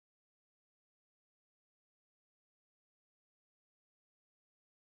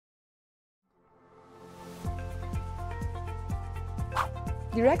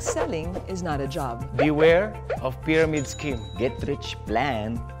Direct selling is not a job. Beware of pyramid scheme. Get-rich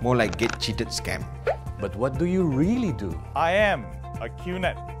plan. More like get-cheated scam. But what do you really do? I am a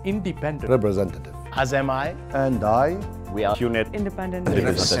QNet Independent representative. As am I. And I. We are QNet Independent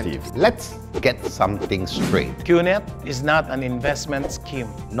representatives. Let's get something straight. QNet is not an investment scheme.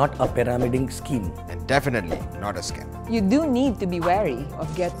 Not a pyramiding scheme. And definitely not a scam. You do need to be wary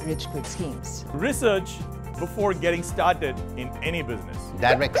of get-rich-quick schemes. Research before getting started in any business.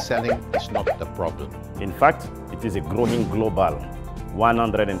 Direct selling is not the problem. In fact, it is a growing global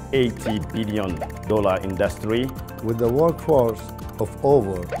 $180 billion industry With a workforce of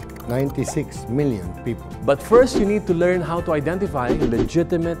over 96 million people. But first, you need to learn how to identify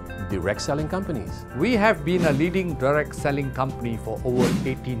legitimate direct selling companies. We have been a leading direct selling company for over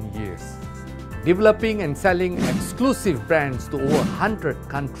 18 years, developing and selling exclusive brands to over 100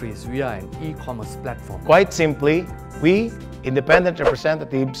 countries via an e-commerce platform. Quite simply, we, independent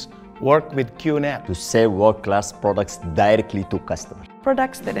representatives, work with QNet to sell world-class products directly to customers.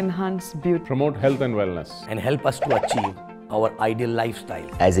 Products that enhance beauty, promote health and wellness, And help us to achieve our ideal lifestyle.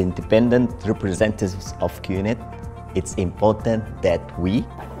 As independent representatives of QNet, it's important that we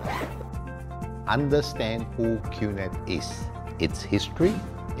Understand who QNet is, its history,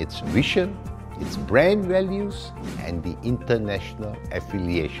 its vision, its brand values, and the international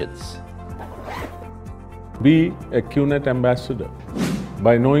affiliations. be a QNet ambassador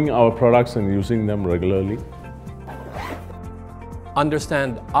by knowing our products and using them regularly.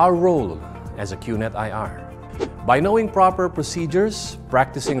 Understand our role as a QNet IR. By knowing proper procedures,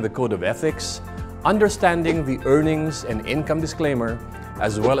 practicing the code of ethics, understanding the earnings and income disclaimer,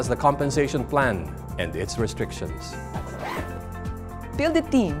 as well as the compensation plan and its restrictions. Build a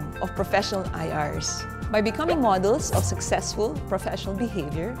team of professional IRs by becoming models of successful professional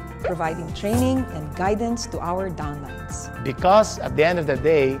behavior, providing training and guidance to our downlines. because at the end of the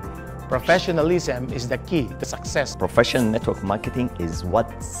day, professionalism is the key to success. Professional network marketing is what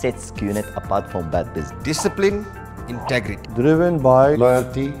sets QNet apart from bad business. Discipline, integrity. Driven by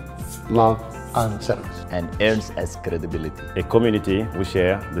loyalty, love, and service. And earns us credibility. A community we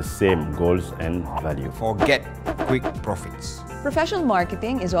share the same goals and values. Forget quick profits. Professional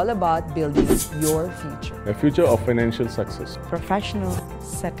marketing is all about building your future. A future of financial success. professional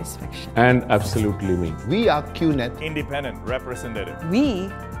satisfaction. And absolutely me. We are QNet. Independent representative. We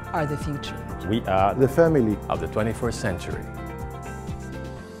are the future. We are The family. Of the 21st century.